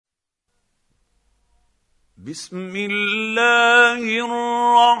بسم الله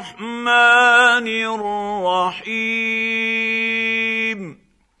الرحمن الرحيم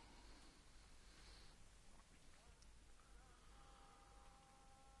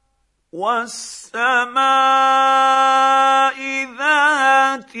والسماء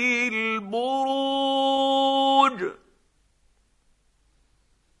ذات البروج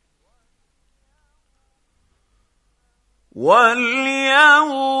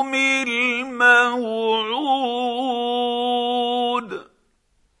واليوم الموعود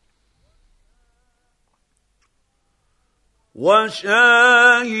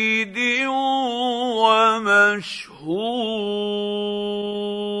وشاهد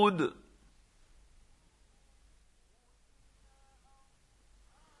ومشهود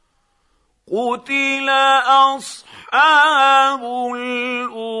قتل أصحاب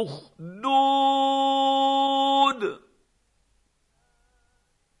الأخدود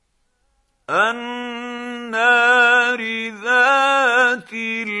النار ذات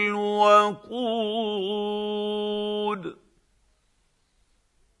الوقود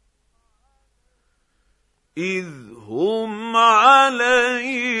إذ هم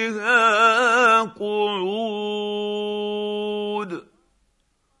عليها قعود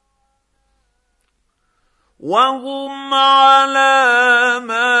وهم على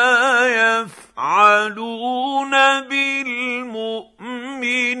ما يفعلون بالمؤمنين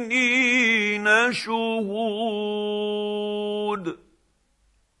شهود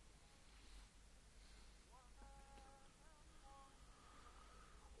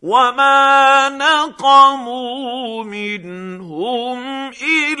وما نقموا منهم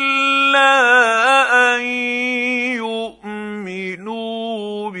إلا أن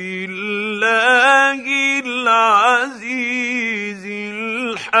يؤمنوا بالله العزيز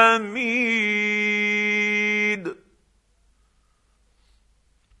الحميد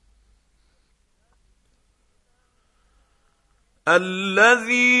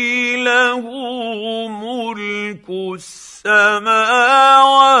الذي له ملك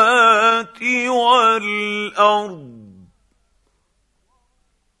السماوات والأرض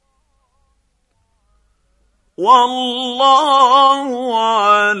والله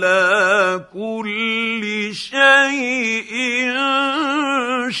على كل شيء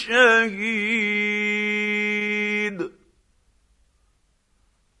شهيد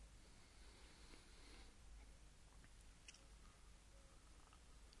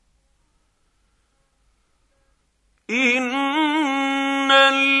إن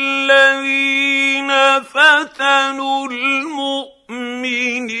الذين فتنوا المؤمنين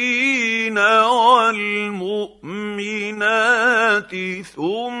والمؤمنات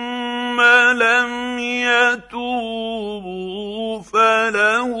ثم لم يتوبوا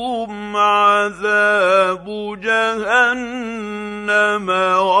فلهم عذاب جهنم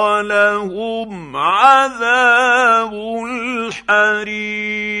ولهم عذاب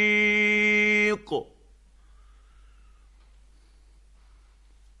الحريق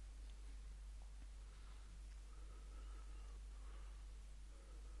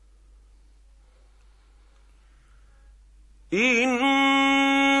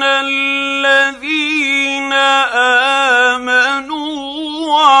إن الذين آمنوا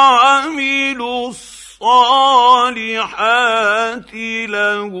وعملوا الصالحات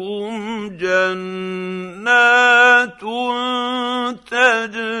لهم جنات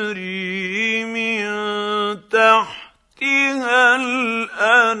تجري من تحتها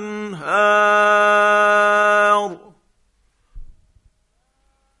الأنهار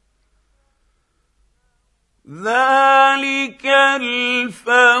ذلك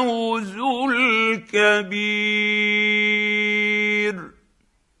الفوز الكبير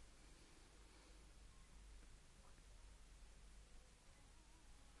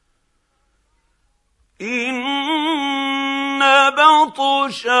إن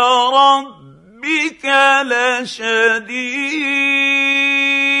بطش ربك لشديد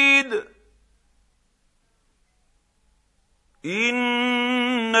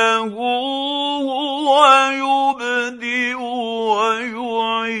إنه هو يبدئ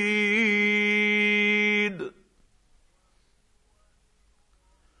ويعيد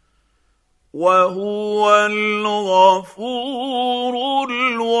وهو الغفور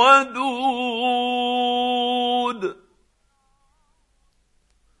الودود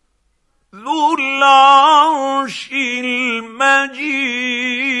ذو العرش المجيد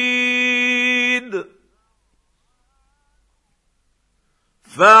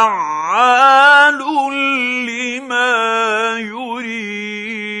فعال لما يريد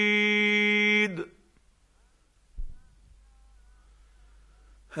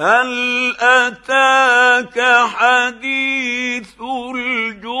هل أتاك حديث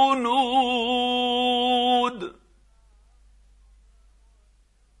الجنود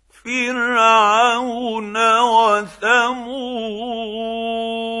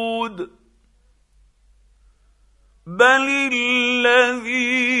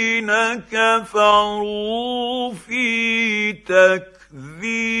كفروا في تكذيب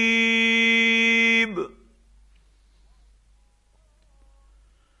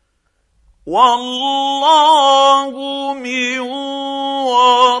والله من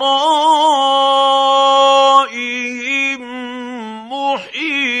ورائهم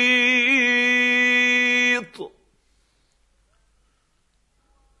محيط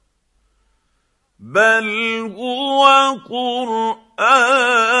بل هو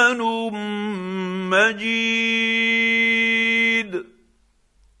قرآن مجيد